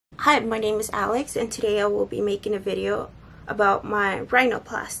Hi, my name is Alex, and today I will be making a video about my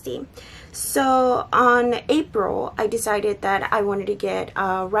rhinoplasty. So on April, I decided that I wanted to get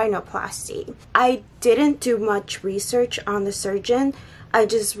a rhinoplasty. I didn't do much research on the surgeon. I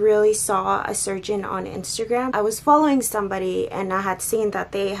just really saw a surgeon on Instagram. I was following somebody and I had seen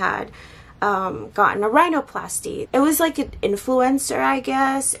that they had gotten a rhinoplasty. It was like an influencer, I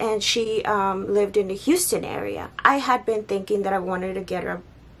guess, and she lived in the Houston area. I had been thinking that I wanted to get a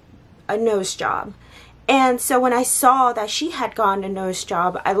nose job, and so when I saw that she had gotten a nose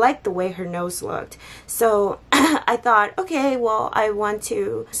job, I liked the way her nose looked. So I thought, okay, well, I want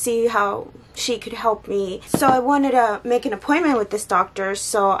to see how she could help me. So I wanted to make an appointment with this doctor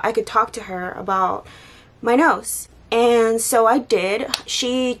so I could talk to her about my nose. And so I did.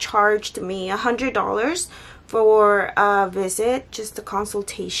 She charged me $100 for a visit, just a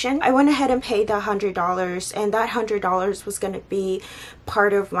consultation. I went ahead and paid the $100, and that $100 was going to be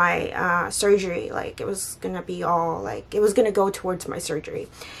part of my surgery. Like, it was going to be all, like, it was going to go towards my surgery.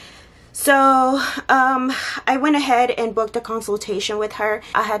 So I went ahead and booked a consultation with her.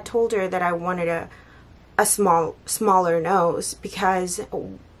 I had told her that I wanted a smaller nose because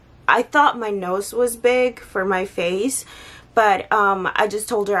I thought my nose was big for my face. But I just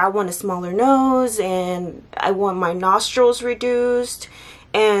told her I want a smaller nose and I want my nostrils reduced.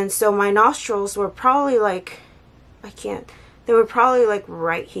 And so my nostrils were probably like, they were probably like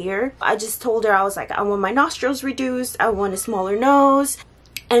right here. I just told her, I was like, I want my nostrils reduced. I want a smaller nose.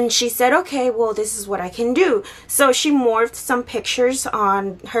 And she said, okay, well, this is what I can do. So she morphed some pictures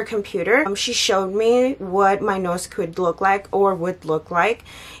on her computer. She showed me what my nose could look like or would look like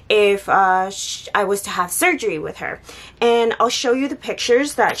if I was to have surgery with her. And I'll show you the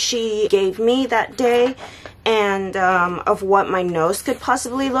pictures that she gave me that day and of what my nose could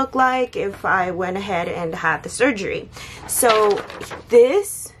possibly look like if I went ahead and had the surgery. So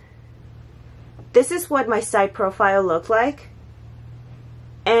this is what my side profile looked like.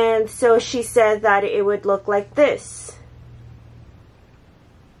 And so she said that it would look like this.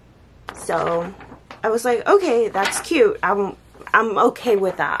 So I was like, okay, that's cute. I'm okay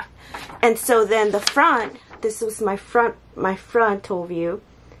with that. And so then the front, this was my frontal view.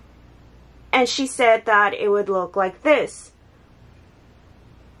 And she said that it would look like this.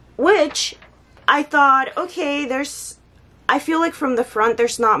 Which I thought, okay, I feel like from the front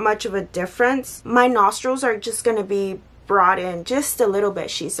there's not much of a difference. My nostrils are just going to be brought in just a little bit,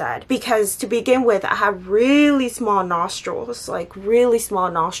 she said, because to begin with I have really small nostrils, like really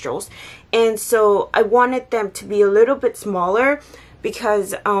small nostrils, and so I wanted them to be a little bit smaller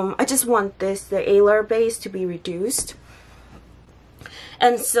because I just want the alar base to be reduced.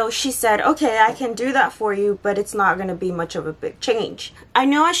 And so she said, okay, I can do that for you, but it's not going to be much of a big change. I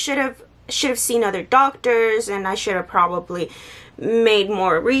know I should have seen other doctors, and I should have probably made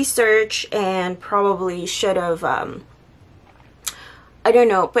more research, and probably should have I don't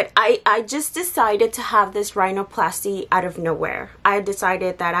know, but I just decided to have this rhinoplasty out of nowhere. I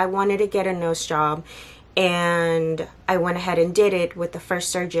decided that I wanted to get a nose job, and I went ahead and did it with the first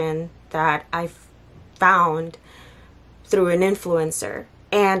surgeon that I found through an influencer.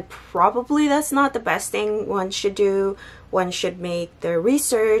 And probably that's not the best thing one should do. One should make their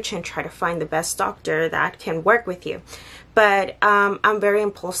research and try to find the best doctor that can work with you. But I'm very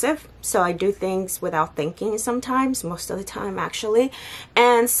impulsive, so I do things without thinking sometimes, most of the time actually.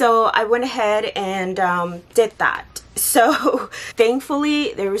 And so I went ahead and did that. So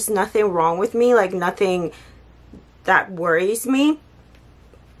thankfully there was nothing wrong with me, like nothing that worries me.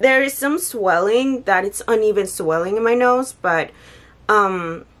 There is some swelling, that it's uneven swelling in my nose, but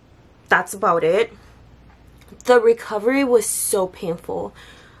that's about it. The recovery was so painful.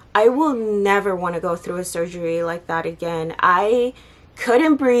 I will never want to go through a surgery like that again. I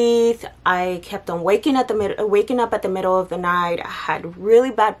couldn't breathe. I kept on waking up at the middle of the night. I had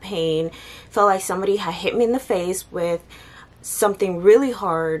really bad pain. Felt like somebody had hit me in the face with something really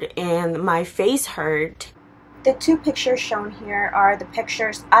hard, and my face hurt. The two pictures shown here are the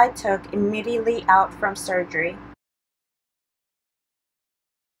pictures I took immediately out from surgery.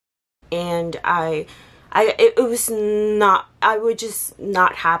 And I was just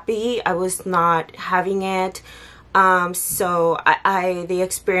not happy. I was not having it. So the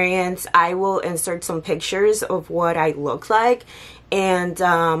experience, I will insert some pictures of what I look like. And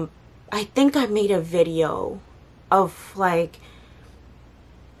I think I made a video of like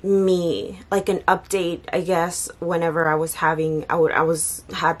me, like an update, I guess, whenever I was having,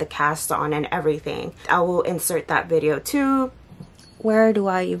 had the cast on and everything. I will insert that video too. Where do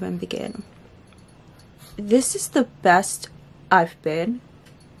I even begin? This is the best I've been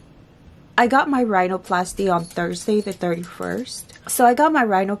I got my rhinoplasty on Thursday the 31st. So I got my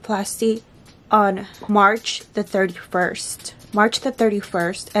rhinoplasty on March the 31st. March the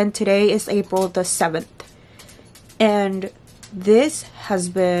 31st, and today is April the 7th. And this has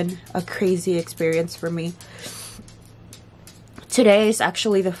been a crazy experience for me. Today is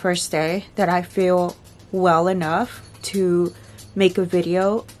actually the first day that I feel well enough to make a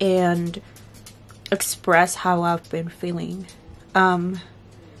video and express how I've been feeling.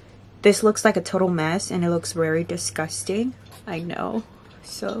 This looks like a total mess and it looks very disgusting. I know.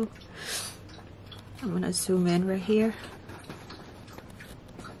 So I'm gonna zoom in right here.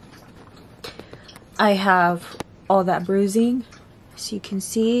 I have all that bruising, as you can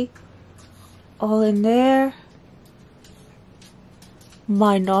see, all in there.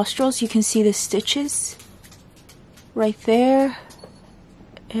 My nostrils, you can see the stitches right there.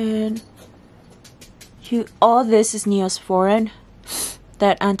 And all this is Neosporin,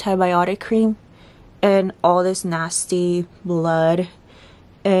 that antibiotic cream, and all this nasty blood,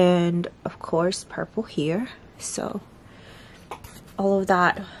 and of course purple here. So all of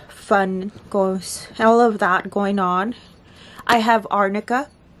that fun goes, all of that going on. I have arnica.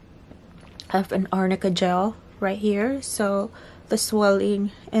 I have an arnica gel right here, so the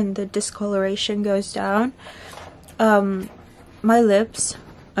swelling and the discoloration goes down. My lips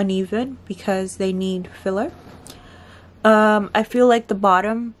uneven because they need filler. I feel like the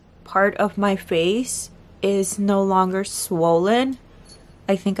bottom part of my face is no longer swollen.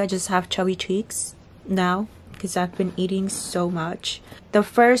 I think I just have chubby cheeks now because I've been eating so much. The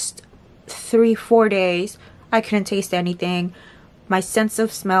first 3-4 days I couldn't taste anything. My sense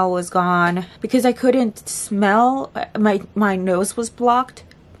of smell was gone because I couldn't smell. My nose was blocked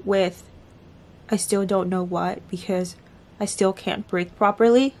with, I still don't know what, because I still can't breathe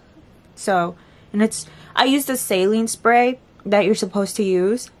properly. So, and I used a saline spray that you're supposed to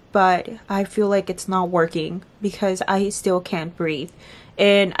use, but I feel like it's not working because I still can't breathe.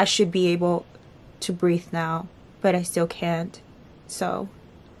 And I should be able to breathe now, but I still can't. So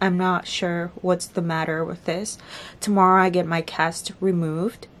I'm not sure what's the matter with this. Tomorrow I get my cast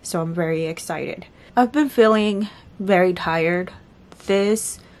removed, so I'm very excited. I've been feeling very tired.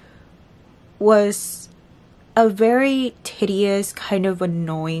 This was a very tedious, kind of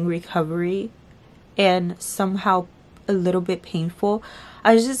annoying recovery, and somehow a little bit painful.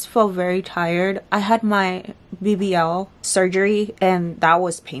 I just felt very tired. I had my BBL surgery and that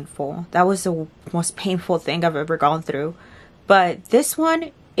was painful. That was the most painful thing I've ever gone through. But this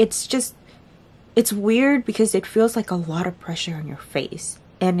one, it's weird because it feels like a lot of pressure on your face,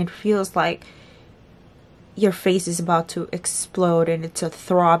 and it feels like your face is about to explode, and it's a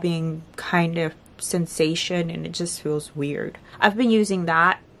throbbing kind of sensation, and it just feels weird. I've been using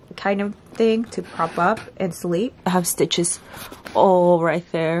that kind of thing to prop up and sleep. I have stitches all right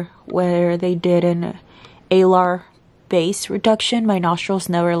there where they did an alar base reduction. My nostrils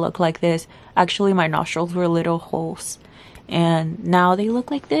never looked like this. Actually, my nostrils were little holes, and now they look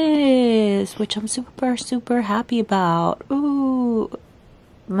like this, which I'm super happy about. Ooh,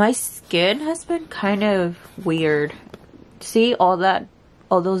 my skin has been kind of weird. See all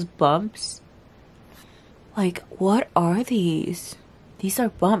those bumps? Like, what are these? These are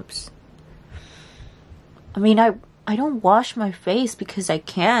bumps. I mean, I don't wash my face because I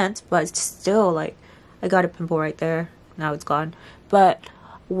can't, but still, like, I got a pimple right there. Now it's gone. But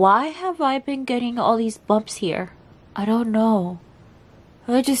why have I been getting all these bumps here? I don't know.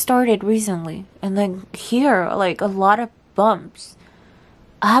 I just started recently. And then here, like, a lot of bumps.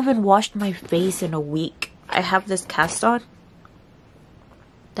 I haven't washed my face in a week. I have this cast on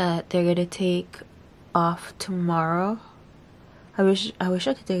that they're gonna take off tomorrow. I wish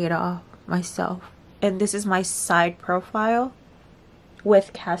I could take it off myself. And this is my side profile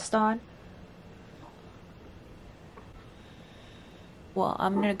with cast on. Well,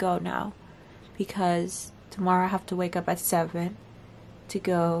 I'm gonna go now because tomorrow I have to wake up at 7 to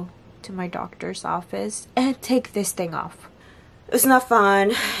go to my doctor's office and take this thing off. It was not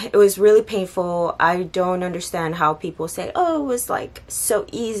fun. It was really painful. I don't understand how people say, oh, it was like so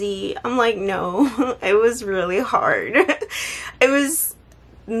easy. I'm like, no, it was really hard. It was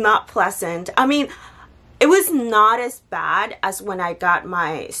not pleasant. I mean, it was not as bad as when I got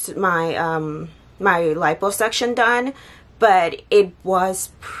my liposuction done, but it was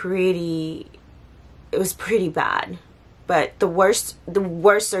pretty bad. But the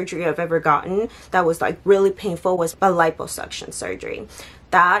worst surgery I've ever gotten that was like really painful was my liposuction surgery.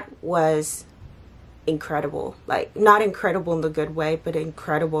 That was incredible. Like, not incredible in the good way, but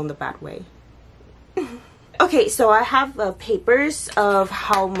incredible in the bad way. Okay, so I have papers of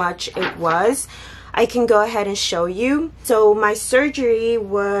how much it was. I can go ahead and show you. So my surgery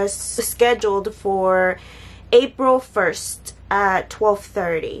was scheduled for April 1st at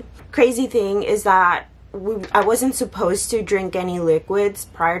 12:30. Crazy thing is that I wasn't supposed to drink any liquids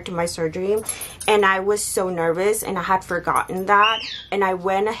prior to my surgery, and I was so nervous and I had forgotten that, and I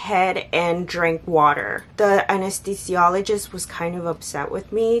went ahead and drank water. The anesthesiologist was kind of upset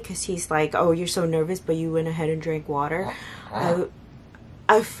with me because he's like, oh, you're so nervous but you went ahead and drank water.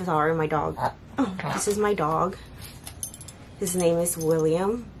 I'm sorry, my dog. Oh, this is my dog. His name is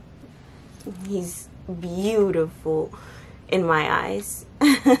William. He's beautiful in my eyes.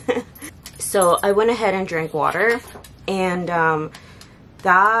 So I went ahead and drank water, and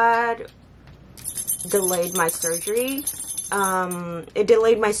that delayed my surgery. It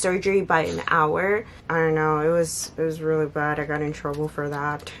delayed my surgery by an hour. I don't know, it was really bad. I got in trouble for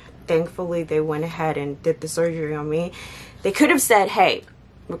that. Thankfully, they went ahead and did the surgery on me. They could have said, hey,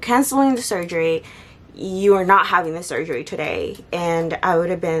 we're canceling the surgery. You are not having the surgery today. And I would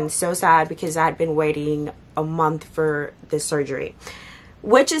have been so sad because I had been waiting a month for the surgery,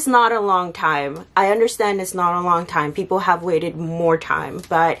 which is not a long time. I understand it's not a long time. People have waited more time,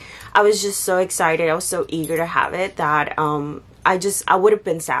 but I was just so excited. I was so eager to have it that I would have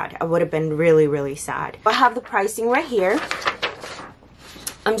been sad. I would have been really, really sad. I have the pricing right here.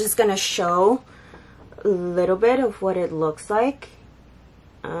 I'm just gonna show a little bit of what it looks like.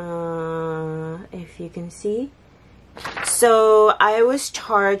 If you can see. So I was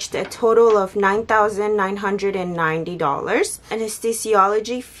charged a total of $9,990.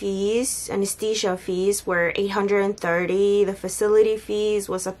 Anesthesia fees were $830. The facility fees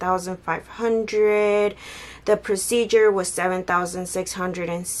was $1,500. The procedure was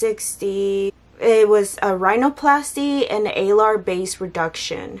 $7,660. It was a rhinoplasty and alar base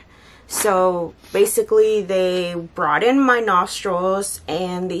reduction. So basically they brought in my nostrils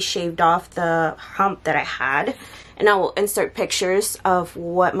and they shaved off the hump that I had. And I will insert pictures of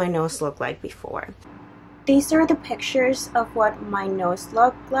what my nose looked like before. These are the pictures of what my nose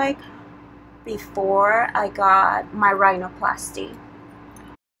looked like before I got my rhinoplasty.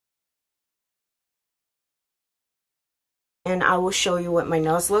 And I will show you what my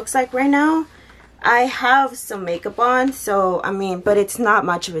nose looks like right now. I have some makeup on, so I mean, but it's not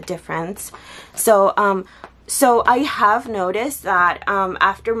much of a difference. So I have noticed that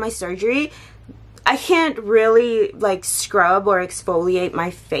after my surgery, I can't really like scrub or exfoliate my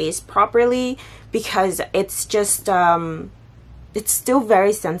face properly because it's just it's still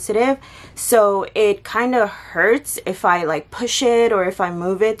very sensitive, so it kind of hurts if I like push it or if I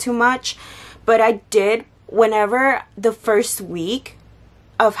move it too much. But I did, whenever the first week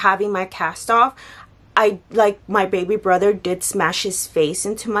of having my cast off, my baby brother did smash his face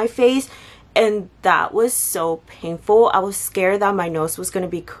into my face, and that was so painful. I was scared that my nose was going to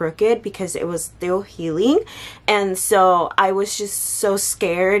be crooked because it was still healing, and so I was just so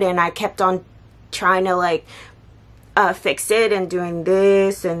scared, and I kept on trying to like fix it and doing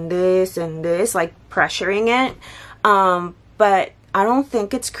this and this and this, like pressuring it, but I don't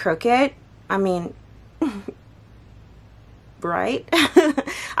think it's crooked. I mean, right?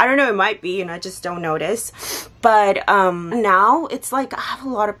 I don't know, it might be, and I just don't notice. But now it's like I have a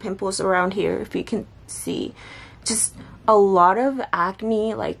lot of pimples around here, if you can see. Just a lot of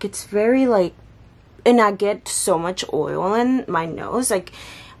acne, like it's very like, and I get so much oil in my nose, like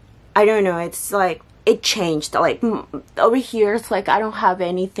I don't know, it's like it changed. Like over here it's like I don't have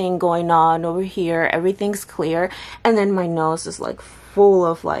anything going on. Over here everything's clear, and then my nose is like full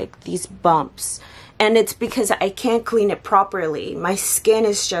of like these bumps. And it's because I can't clean it properly. My skin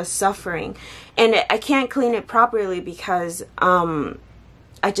is just suffering. And I can't clean it properly because I'm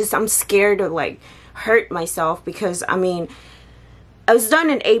scared to like hurt myself, because I mean, I was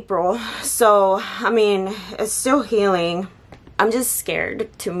done in April. So, I mean, it's still healing. I'm just scared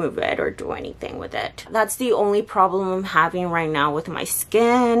to move it or do anything with it. That's the only problem I'm having right now with my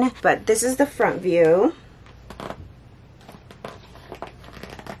skin. But this is the front view.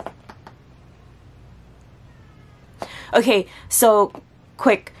 Okay, so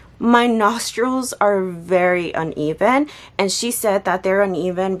quick, my nostrils are very uneven, and she said that they're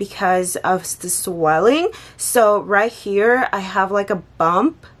uneven because of the swelling. So right here I have like a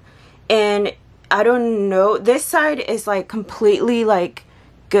bump, and I don't know, this side is like completely like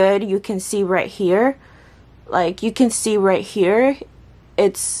good. You can see right here, like you can see right here,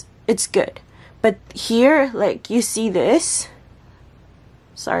 it's good. But here, like you see this,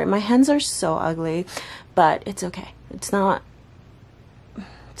 sorry, my hands are so ugly, but it's okay. It's not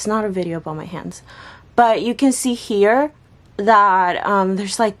a video about my hands. But you can see here that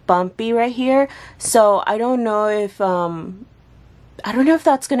there's like bumpy right here. So I don't know if I don't know if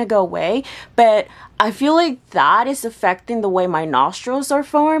that's gonna go away, but I feel like that is affecting the way my nostrils are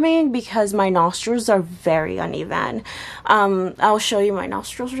forming because my nostrils are very uneven. I'll show you my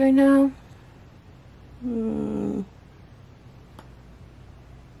nostrils right now.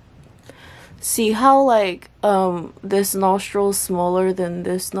 See how like this nostril is smaller than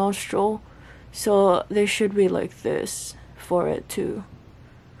this nostril? So there should be like this for it to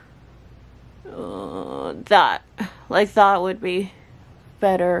that would be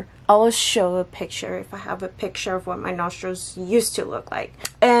better. I'll show a picture if I have a picture of what my nostrils used to look like.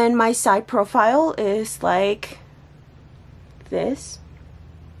 And my side profile is like this.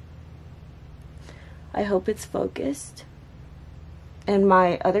 I hope it's focused. And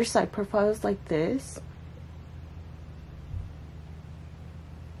my other side profile is like this.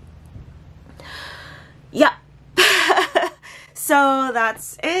 Yeah. So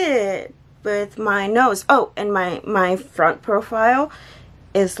that's it with my nose. Oh, and my front profile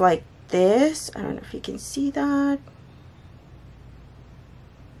is like this. I don't know if you can see that.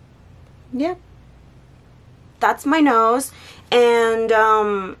 Yeah. That's my nose. And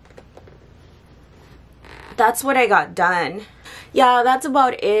that's what I got done. Yeah, that's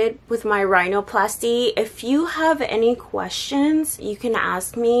about it with my rhinoplasty. If you have any questions, you can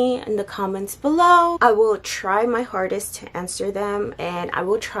ask me in the comments below. I will try my hardest to answer them, and I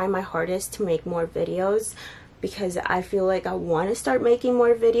will try my hardest to make more videos because I feel like I want to start making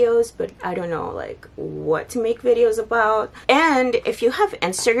more videos, but I don't know like what to make videos about. And if you have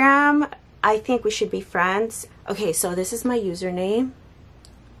Instagram, I think we should be friends. Okay, so this is my username.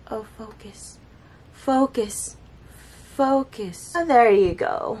 Oh, focus. Focus. Focus. Oh, there you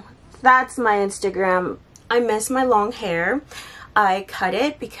go. That's my Instagram. I miss my long hair. I cut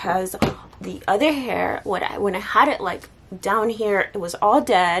it because the other hair, when I had it like down here, it was all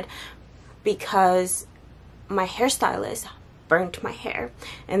dead because my hairstylist burnt my hair.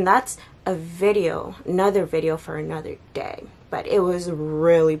 And that's a video, another video for another day. But it was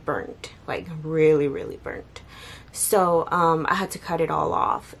really burnt, like really burnt. So I had to cut it all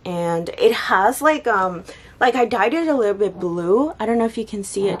off, and it has like I dyed it a little bit blue. I don't know if you can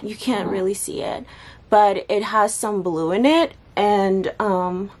see it. You can't really see it, but it has some blue in it. And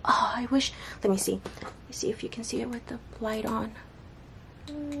oh, I wish, let me see if you can see it with the light on.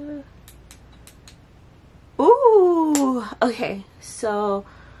 Ooh, okay, so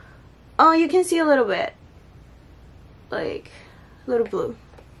oh, you can see a little bit, like a little blue.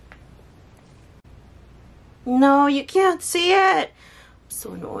 No, you can't see it. I'm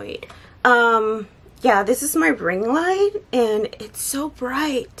so annoyed. Yeah, this is my ring light, and it's so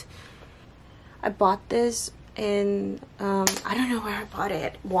bright. I bought this in, I don't know where I bought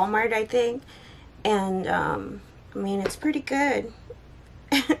it. Walmart, I think. And, I mean, it's pretty good.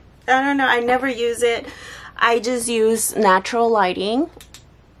 I don't know. I never use it. I just use natural lighting.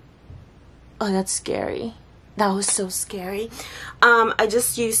 Oh, that's scary. That was so scary. I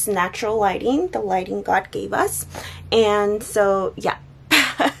just used natural lighting, the lighting God gave us. And so, yeah.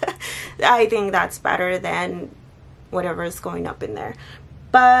 I think that's better than whatever is going up in there.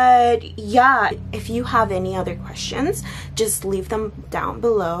 But yeah, if you have any other questions, just leave them down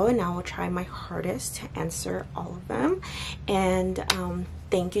below and I will try my hardest to answer all of them. And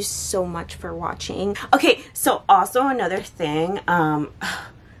thank you so much for watching. Okay, so also another thing,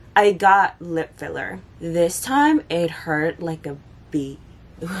 I got lip filler. This time it hurt like a bee.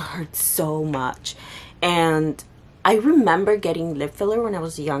 It hurt so much. And I remember getting lip filler when I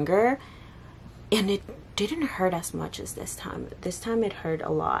was younger, and it didn't hurt as much as this time. This time it hurt a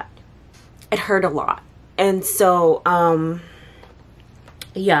lot. It hurt a lot. And so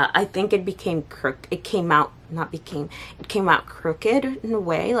yeah, I think it became it came out crooked in a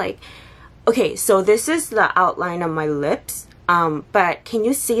way. Like, okay, so this is the outline of my lips. But can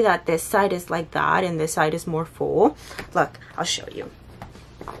you see that this side is like that and this side is more full? Look, I'll show you.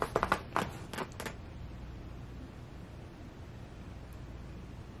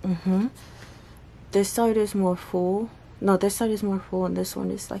 This side is more full. No, this side is more full and this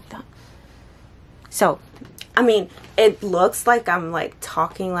one is like that. So, I mean, it looks like I'm like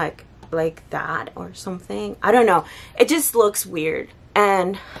talking like that or something. I don't know. It just looks weird.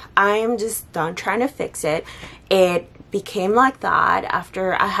 And I am just done trying to fix it. It became like that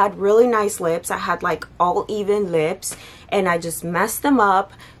after I had really nice lips. I had like all even lips and I just messed them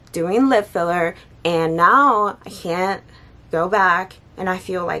up doing lip filler, and now I can't go back. And I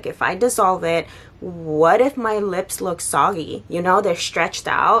feel like if I dissolve it, what if my lips look soggy? You know, they're stretched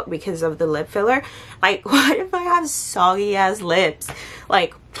out because of the lip filler. Like, what if I have soggy ass lips?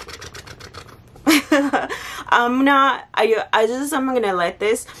 Like, I'm gonna let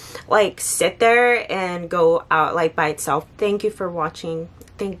this like sit there and go out like by itself. Thank you for watching.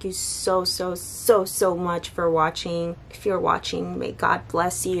 Thank you so much for watching. If you're watching, may God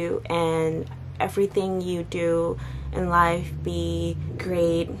bless you and everything you do in life be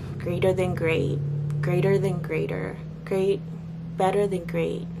great, greater than great, greater than greater, great, better than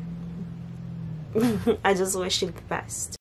great. I just wish you the best.